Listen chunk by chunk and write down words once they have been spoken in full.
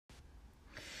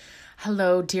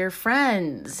Hello, dear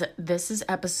friends. This is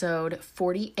episode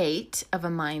 48 of A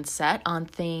Mindset on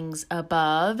Things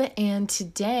Above, and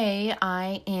today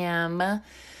I am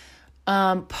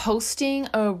posting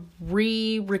a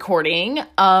re-recording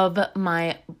of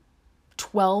my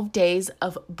 12 Days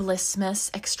of Blissmas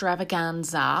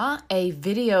extravaganza, a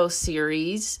video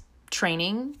series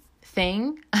training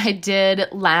thing I did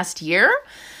last year.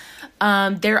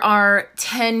 There are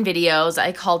 10 videos.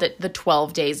 I called it the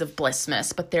 12 Days of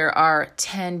Blissmas, but there are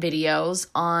 10 videos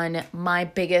on my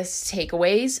biggest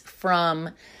takeaways from,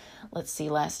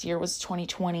 last year was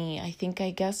 2020.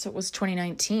 I guess it was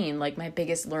 2019. Like my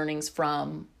biggest learnings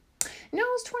from, no,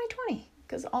 it was 2020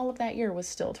 because all of that year was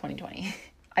still 2020.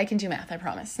 I can do math, I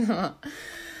promise.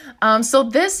 So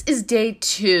this is day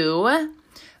 2.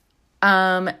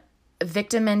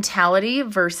 Victim mentality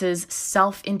versus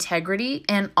self-integrity,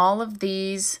 and all of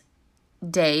these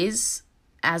days,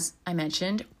 as I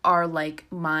mentioned, are like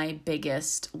my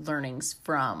biggest learnings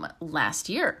from last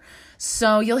year.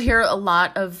 So you'll hear a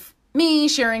lot of me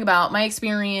sharing about my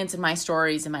experience and my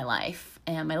stories in my life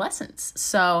and my lessons.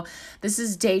 So this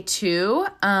is day 2.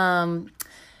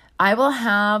 I will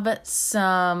have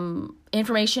some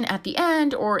information at the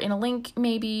end or in a link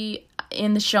maybe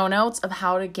in the show notes of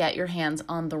how to get your hands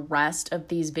on the rest of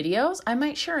these videos. I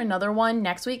might share another one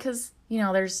next week because,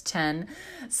 there's 10.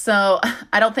 So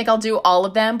I don't think I'll do all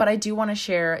of them, but I do want to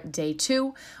share day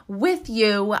 2 with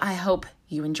you. I hope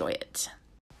you enjoy it.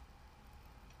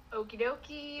 Okie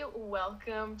dokie.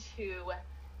 Welcome to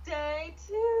day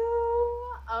 2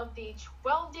 of the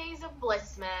 12 Days of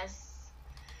Blissmas.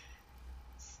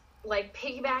 Like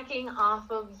piggybacking off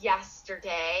of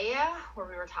yesterday where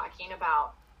we were talking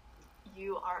about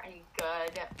you are a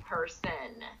good person,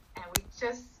 and we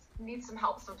just need some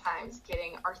help sometimes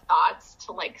getting our thoughts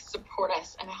to support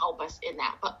us and help us in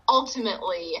that. But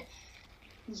ultimately,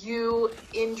 you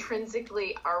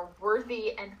intrinsically are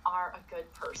worthy and are a good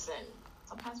person.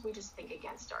 Sometimes we just think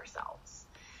against ourselves.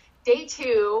 Day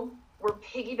 2, we're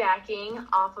piggybacking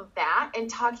off of that and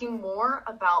talking more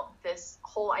about this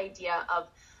whole idea of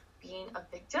being a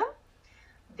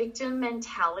victim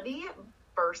mentality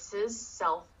versus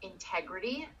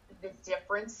self-integrity, the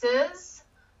differences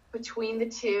between the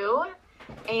two,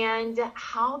 and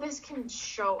how this can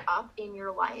show up in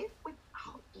your life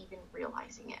without even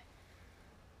realizing it.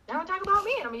 Now I'm talking about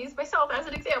me, and I'm going to use myself as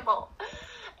an example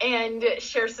and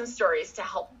share some stories to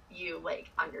help you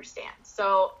understand.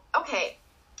 So, okay,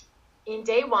 in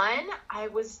day 1, I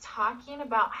was talking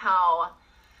about how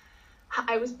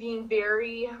I was being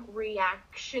very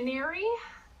reactionary.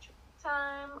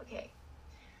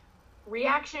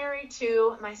 Reactionary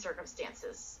to my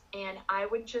circumstances. And I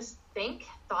would just think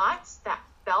thoughts that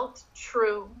felt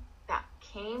true, that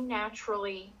came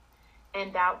naturally,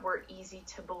 and that were easy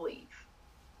to believe.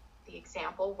 The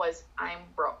example was, I'm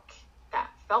broke. That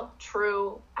felt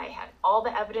true. I had all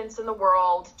the evidence in the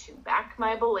world to back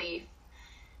my belief,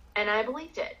 and I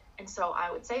believed it. And so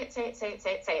I would say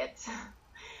it.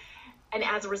 And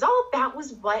as a result, that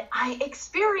was what I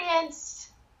experienced,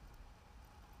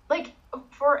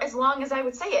 for as long as I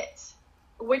would say it,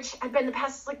 which had been the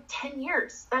past 10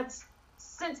 years. That's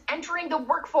since entering the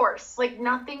workforce.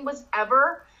 Nothing was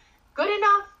ever good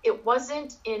enough. It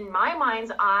wasn't in my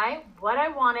mind's eye what I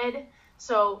wanted.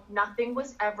 So nothing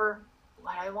was ever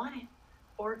what I wanted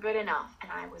or good enough.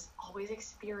 And I was always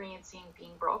experiencing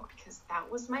being broke because that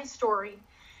was my story.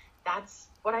 That's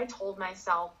what I told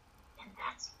myself. And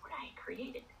that's what I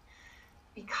created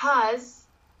because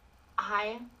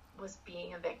I was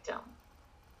being a victim.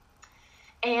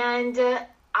 And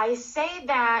I say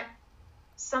that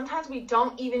sometimes we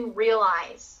don't even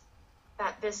realize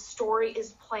that this story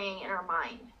is playing in our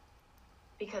mind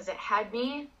because it had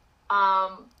me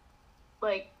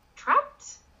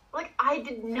trapped. I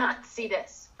did not see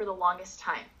this for the longest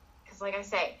time because I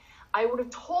say, I would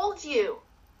have told you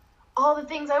all the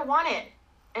things I wanted,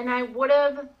 and I would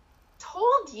have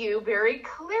told you very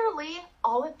clearly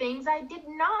all the things I did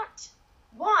not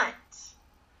want.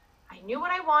 I knew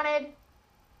what I wanted.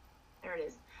 There it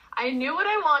is. I knew what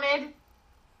I wanted,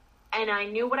 and I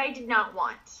knew what I did not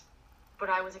want. But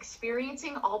I was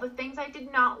experiencing all the things I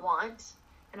did not want,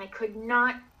 and I could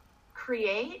not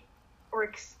create or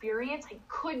experience. I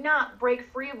could not break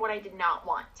free of what I did not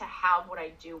want to have what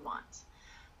I do want.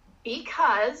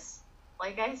 Because,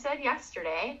 like I said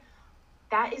yesterday,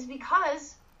 that is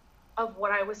because of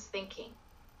what I was thinking.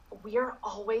 We are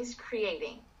always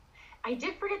creating. I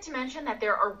did forget to mention that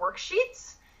there are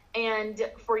worksheets, and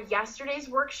for yesterday's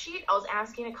worksheet, I was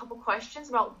asking a couple questions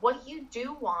about what you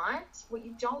do want, what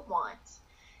you don't want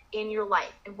in your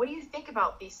life, and what do you think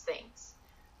about these things?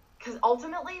 Because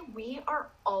ultimately, we are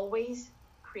always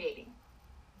creating.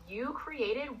 You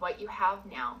created what you have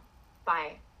now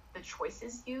by the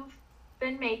choices you've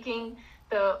been making,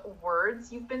 the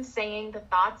words you've been saying, the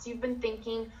thoughts you've been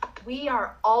thinking. We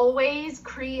are always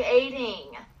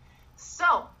creating.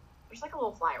 So there's like a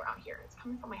little fly around here. It's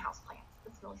coming from my house plants.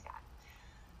 It's really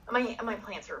sad. My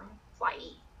plants are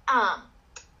flyy.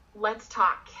 Let's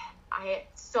talk. I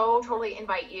so totally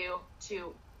invite you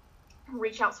to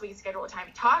reach out so we can schedule a time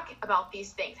to talk about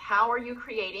these things. How are you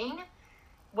creating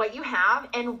what you have,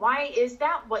 and why is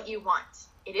that what you want?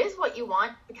 It is what you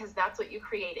want because that's what you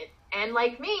created. And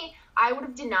like me, I would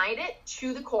have denied it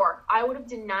to the core. I would have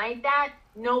denied that.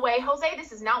 No way, Jose,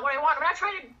 this is not what I want. I'm not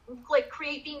trying to like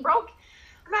create being broke.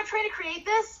 I'm not trying to create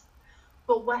this.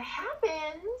 But what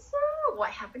happened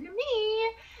to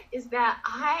me is that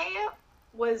I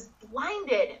was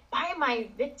blinded by my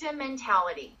victim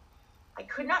mentality. I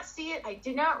could not see it. I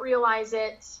did not realize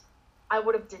it. I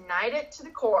would have denied it to the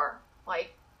core.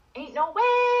 Like, ain't no way.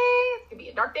 It's going to be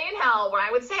a dark day in hell when I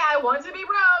would say I want to be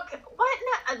broke. What?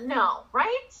 No,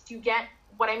 right? Do you get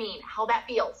what I mean? How that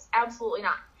feels? Absolutely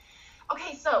not.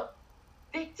 Okay, so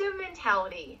victim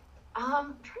mentality.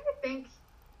 I'm trying to think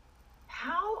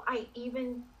how I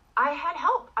had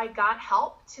help. I got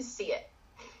help to see it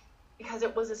because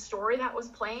it was a story that was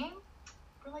playing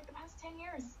for like the past 10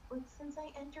 years, like since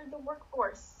I entered the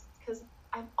workforce, because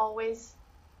I've always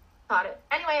thought it.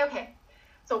 Anyway, okay.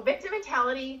 So victim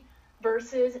mentality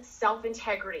versus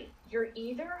self-integrity. You're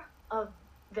either a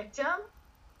victim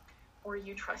or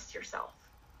you trust yourself.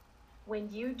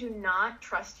 When you do not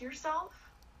trust yourself,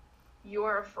 you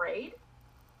are afraid,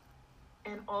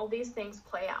 and all these things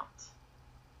play out.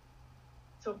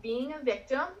 So being a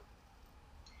victim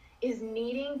is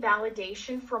needing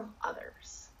validation from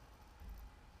others.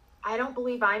 I don't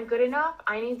believe I'm good enough.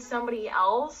 I need somebody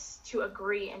else to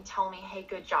agree and tell me, hey,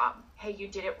 good job. Hey, you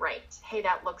did it right. Hey,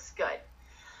 that looks good.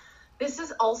 This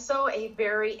is also a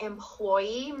very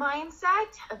employee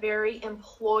mindset, a very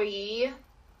employee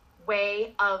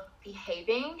way of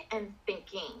behaving and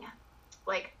thinking.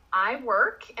 Like, I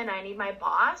work and I need my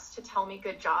boss to tell me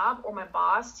good job, or my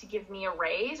boss to give me a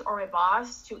raise, or my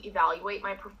boss to evaluate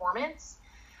my performance.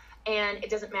 And it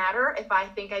doesn't matter if I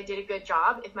think I did a good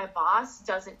job. If my boss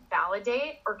doesn't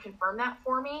validate or confirm that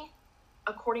for me,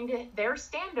 according to their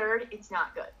standard, it's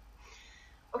not good.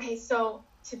 Okay, so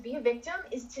to be a victim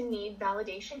is to need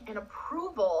validation and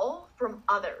approval from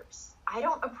others. I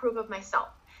don't approve of myself.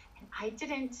 And I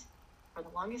didn't for the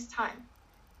longest time.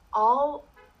 All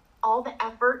the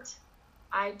effort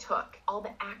I took, all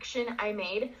the action I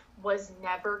made was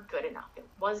never good enough. It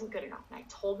wasn't good enough. And I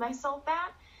told myself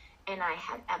that. And I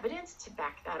had evidence to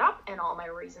back that up and all my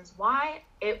reasons why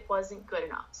it wasn't good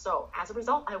enough. So as a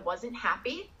result, I wasn't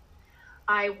happy.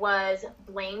 I was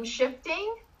blame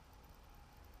shifting.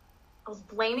 I was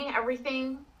blaming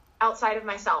everything outside of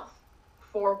myself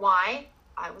for why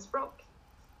I was broke,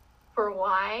 for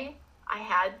why I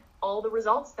had all the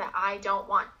results that I don't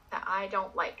want, that I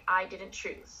don't like, I didn't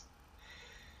choose.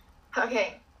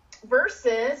 Okay,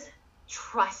 versus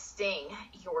trusting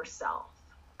yourself.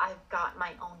 I've got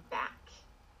my own back.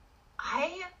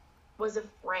 I was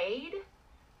afraid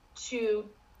to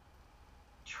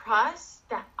trust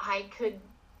that I could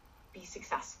be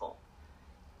successful,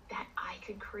 that I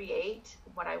could create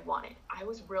what I wanted. I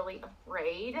was really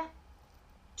afraid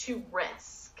to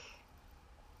risk.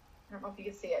 I don't know if you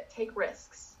can see it. Take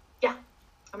risks. Yeah, I'm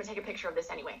gonna take a picture of this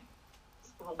anyway.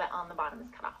 Just a little bit on the bottom is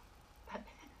cut off. But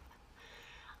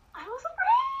I was afraid.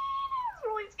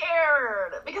 Really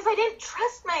scared because I didn't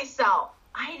trust myself.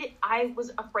 I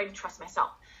was afraid to trust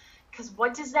myself because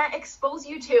what does that expose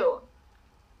you to?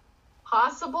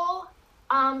 Possible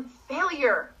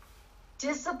failure,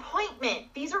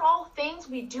 disappointment. These are all things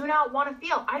we do not want to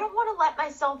feel. I don't want to let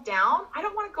myself down. I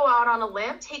don't want to go out on a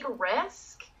limb, take a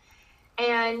risk,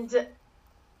 and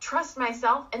trust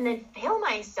myself and then fail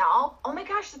myself. Oh my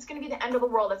gosh, that's going to be the end of the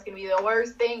world. That's going to be the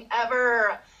worst thing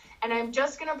ever. And I'm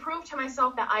just going to prove to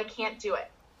myself that I can't do it.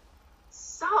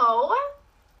 So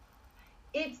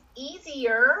it's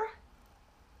easier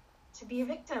to be a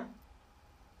victim.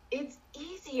 It's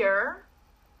easier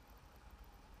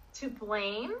to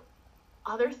blame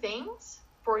other things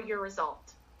for your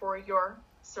result, for your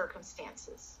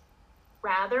circumstances,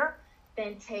 rather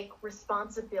than take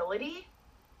responsibility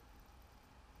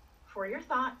for your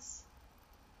thoughts,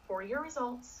 for your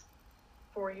results,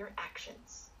 for your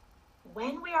actions.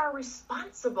 When we are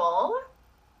responsible,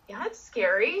 yeah, it's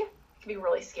scary. It can be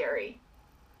really scary.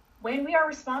 When we are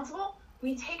responsible,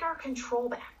 we take our control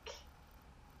back.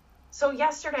 So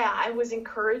yesterday, I was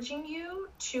encouraging you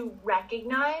to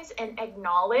recognize and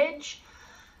acknowledge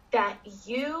that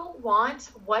you want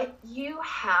what you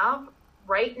have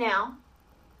right now,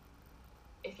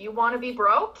 if you want to be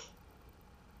broke,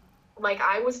 like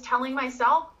I was telling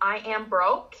myself, I am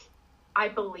broke. I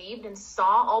believed and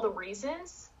saw all the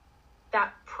reasons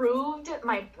that proved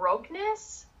my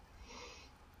brokenness.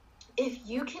 If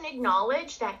you can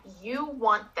acknowledge that you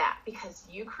want that because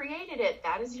you created it,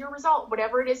 that is your result.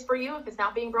 Whatever it is for you, if it's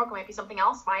not being broke, it might be something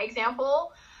else. My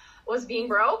example was being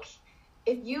broke.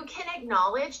 If you can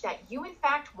acknowledge that you in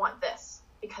fact want this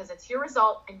because it's your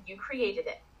result and you created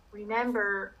it,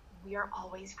 remember, we are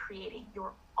always creating.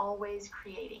 You're always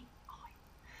creating.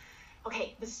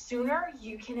 Okay, the sooner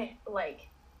you can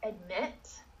admit,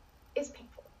 it's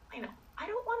painful. I know. I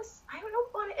don't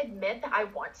want to admit that I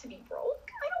want to be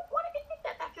broke. I don't want to admit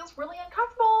that. That feels really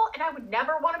uncomfortable, and I would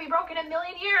never want to be broke in a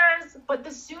million years. But the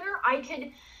sooner I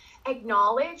could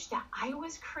acknowledge that I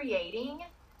was creating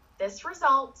this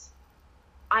result,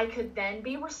 I could then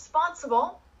be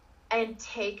responsible and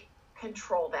take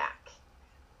control back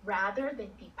rather than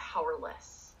be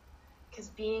powerless. Because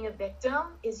being a victim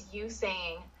is you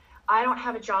saying, I don't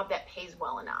have a job that pays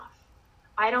well enough.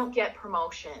 I don't get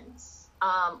promotions.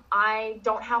 I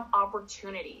don't have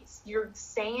opportunities. You're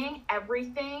saying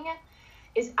everything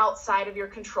is outside of your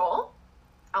control,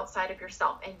 outside of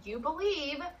yourself. And you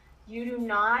believe you do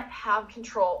not have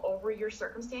control over your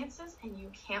circumstances and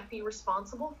you can't be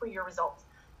responsible for your results.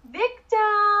 Victim!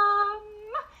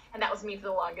 And that was me for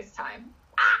the longest time.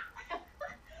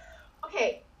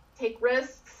 Okay, take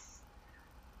risks.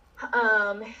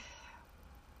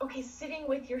 Okay, sitting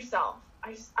with yourself.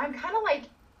 I'm kind of like,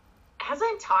 as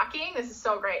I'm talking, this is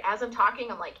so great. As I'm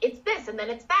talking, I'm like, it's this, and then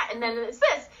it's that, and then it's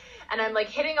this. And I'm like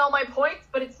hitting all my points,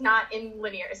 but it's not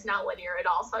linear. It's not linear at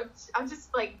all. So I'm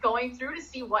just like going through to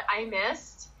see what I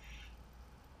missed.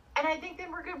 And I think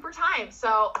then we're good for time.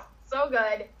 So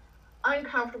good.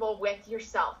 Uncomfortable with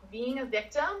yourself. Being a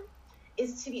victim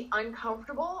is to be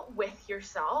uncomfortable with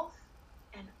yourself.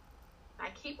 And I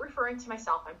keep referring to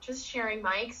myself. I'm just sharing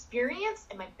my experience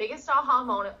and my biggest aha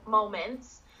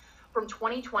moments from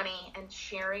 2020 and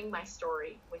sharing my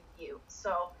story with you.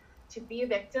 So to be a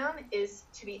victim is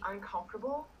to be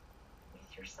uncomfortable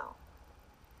with yourself.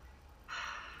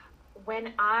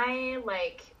 When I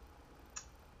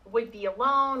would be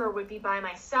alone or would be by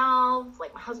myself,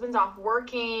 like my husband's off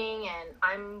working and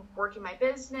I'm working my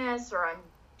business or I'm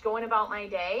going about my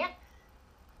day,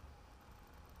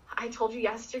 I told you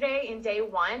yesterday in day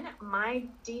one, my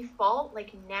default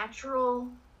natural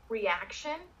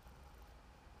reaction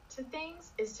to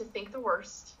things is to think the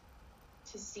worst,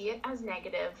 to see it as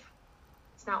negative.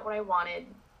 It's not what I wanted.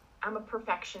 I'm a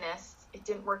perfectionist. It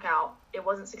didn't work out. It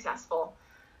wasn't successful.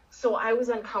 So I was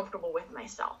uncomfortable with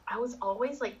myself. I was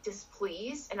always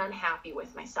displeased and unhappy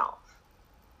with myself.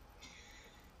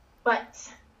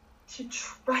 But to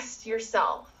trust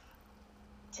yourself,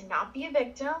 to not be a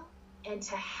victim, and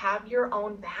to have your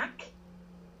own back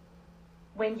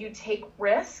when you take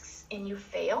risks and you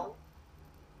fail,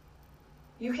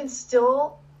 you can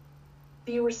still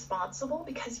be responsible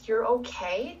because you're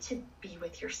okay to be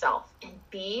with yourself and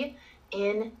be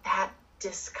in that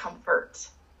discomfort,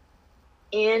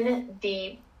 in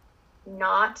the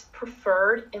not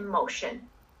preferred emotion.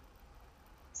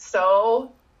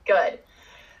 So good.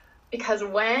 Because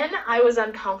when I was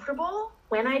uncomfortable,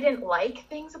 when I didn't like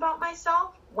things about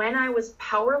myself, when I was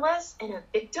powerless and a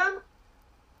victim,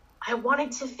 I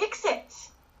wanted to fix it.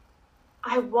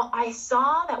 I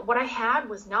saw that what I had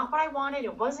was not what I wanted.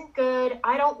 It wasn't good.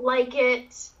 I don't like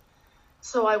it.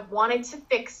 So I wanted to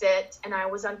fix it, and I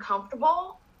was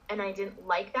uncomfortable, and I didn't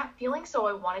like that feeling, so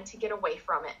I wanted to get away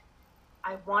from it.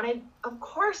 Of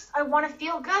course, I want to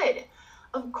feel good.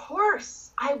 Of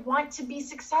course, I want to be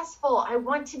successful. I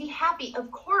want to be happy, of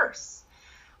course.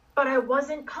 But I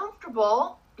wasn't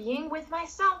comfortable being with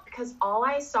myself because all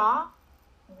I saw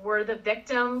were the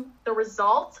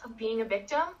results of being a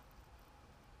victim.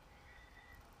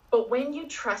 But when you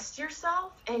trust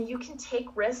yourself and you can take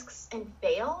risks and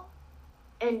fail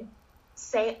and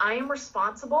say, I am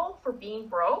responsible for being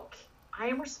broke. I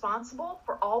am responsible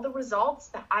for all the results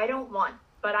that I don't want,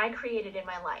 but I created in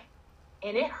my life.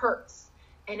 And it hurts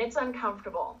and it's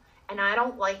uncomfortable and I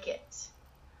don't like it.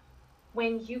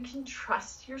 When you can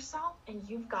trust yourself and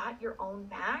you've got your own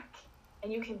back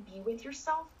and you can be with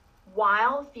yourself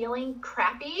while feeling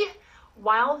crappy,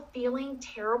 while feeling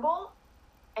terrible,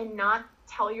 and not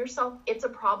tell yourself it's a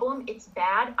problem, it's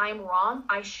bad, I'm wrong,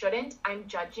 I shouldn't, I'm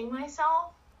judging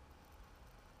myself,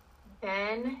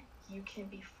 then you can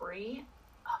be free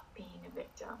of being a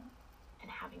victim and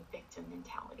having victim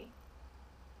mentality.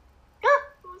 It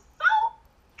was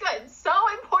so good, so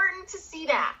important to see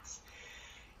that.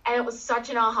 And it was such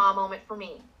an aha moment for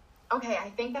me. Okay, I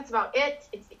think that's about it.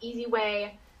 It's the easy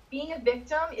way. Being a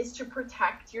victim is to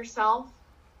protect yourself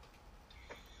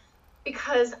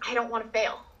because I don't want to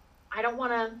fail. I don't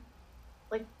want to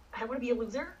be a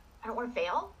loser. I don't want to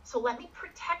fail. So let me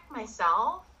protect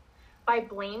myself by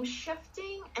blame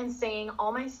shifting and saying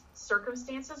all my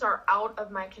circumstances are out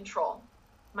of my control.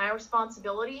 My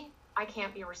responsibility, I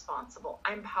can't be responsible.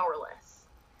 I'm powerless.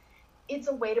 It's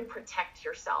a way to protect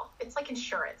yourself. It's like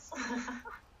insurance.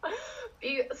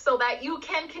 So that you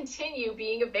can continue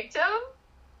being a victim.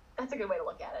 That's a good way to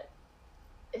look at it,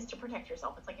 is to protect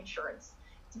yourself. It's like insurance.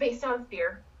 It's based out of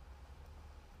fear.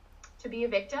 To be a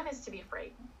victim is to be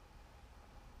afraid.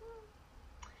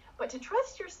 But to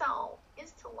trust yourself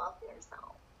is to love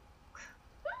yourself.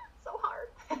 So hard.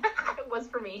 It was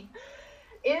for me.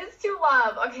 Is to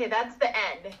love. Okay, that's the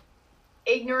end.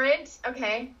 Ignorant,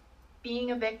 okay.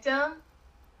 Being a victim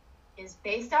is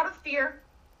based out of fear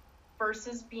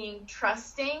versus being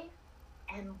trusting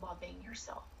and loving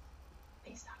yourself.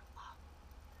 Based out of love.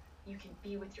 You can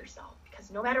be with yourself because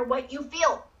no matter what you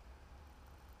feel,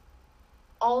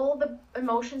 all the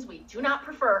emotions we do not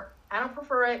prefer. I don't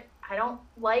prefer it. I don't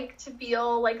like to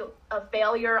feel like a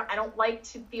failure. I don't like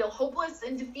to feel hopeless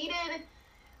and defeated.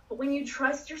 But when you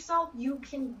trust yourself, you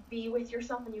can be with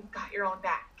yourself and you've got your own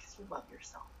back because you love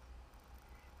yourself.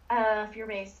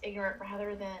 Fear-based, ignorant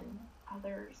rather than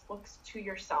others, looks to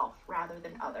yourself rather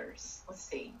than others. Let's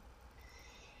see.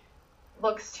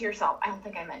 Looks to yourself. I don't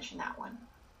think I mentioned that one.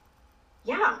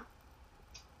 Yeah.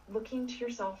 Looking to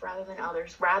yourself rather than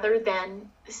others, rather than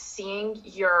seeing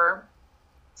your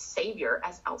savior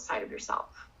as outside of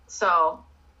yourself. So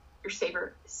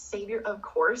your savior of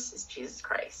course is Jesus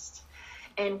Christ.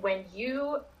 And when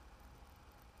you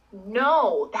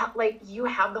know that like you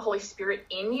have the Holy Spirit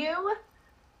in you,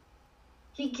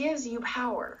 he gives you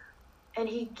power and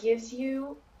he gives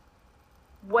you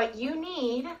what you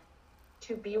need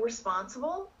to be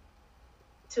responsible,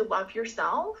 to love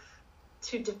yourself,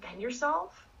 to defend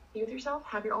yourself, be with yourself,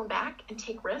 have your own back, and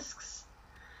take risks.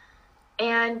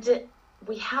 And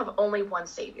we have only one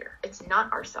Savior. It's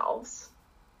not ourselves,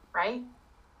 right?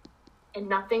 And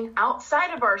nothing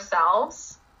outside of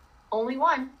ourselves, only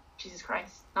one, Jesus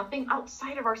Christ. Nothing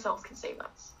outside of ourselves can save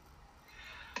us.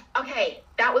 Okay,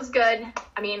 that was good.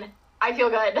 I mean, I feel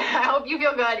good. I hope you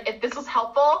feel good. If this was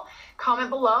helpful, comment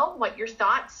below what your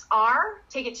thoughts are.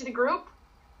 Take it to the group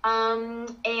and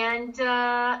do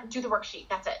the worksheet.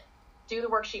 That's it. Do the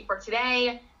worksheet for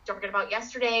today. Don't forget about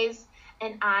yesterday's.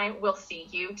 And I will see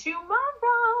you tomorrow.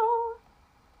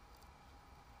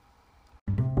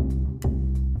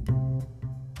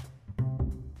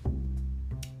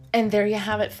 And there you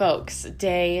have it, folks.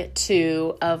 Day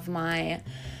 2 of my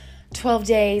 12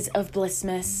 Days of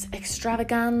Blissmas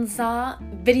extravaganza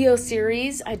video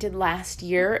series I did last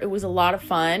year. It was a lot of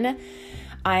fun.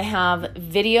 I have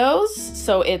videos,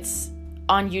 so it's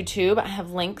on YouTube. I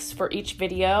have links for each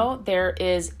video. There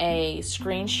is a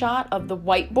screenshot of the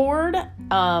whiteboard.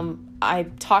 I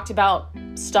talked about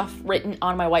stuff written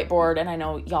on my whiteboard, and I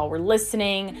know y'all were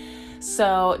listening.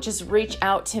 So just reach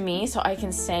out to me so I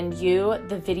can send you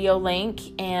the video link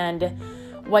and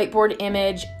whiteboard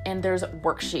image, and there's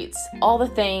worksheets. All the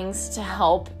things to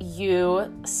help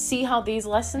you see how these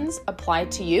lessons apply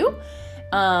to you.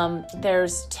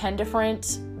 There's 10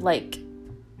 different,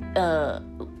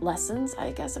 lessons,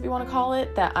 I guess, if you want to call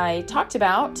it, that I talked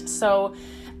about. So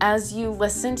as you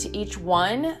listen to each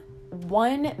one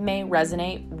may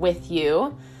resonate with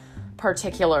you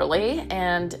particularly.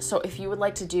 And so if you would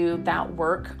like to do that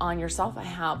work on yourself, I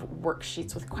have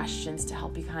worksheets with questions to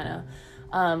help you kind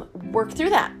of work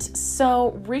through that.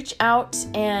 So reach out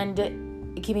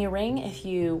and give me a ring if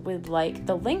you would like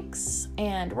the links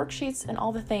and worksheets and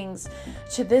all the things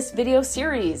to this video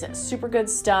series. Super good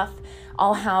stuff.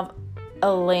 I'll have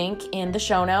a link in the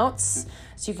show notes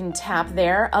so you can tap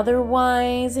there.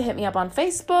 Otherwise, hit me up on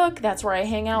Facebook. That's where I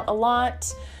hang out a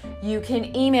lot. You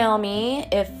can email me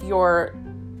if you're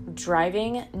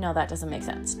driving. No, that doesn't make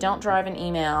sense. Don't drive and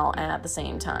email at the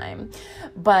same time.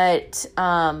 But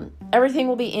everything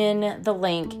will be in the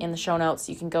link in the show notes.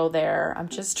 You can go there. I'm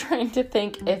just trying to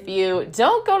think, if you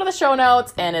don't go to the show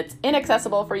notes and it's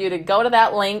inaccessible for you to go to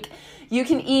that link, you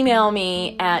can email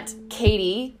me at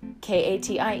Katie,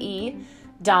 Katie,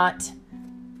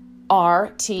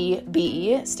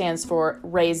 .rtb, stands for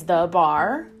Raise the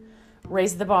Bar.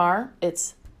 Raise the Bar,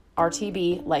 it's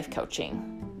RTB Life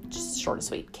Coaching. Just short and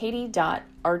sweet.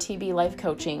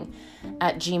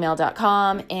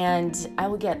 katie.rtblifecoaching@gmail.com, and I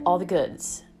will get all the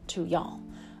goods to y'all.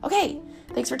 Okay,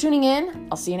 thanks for tuning in.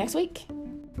 I'll see you next week.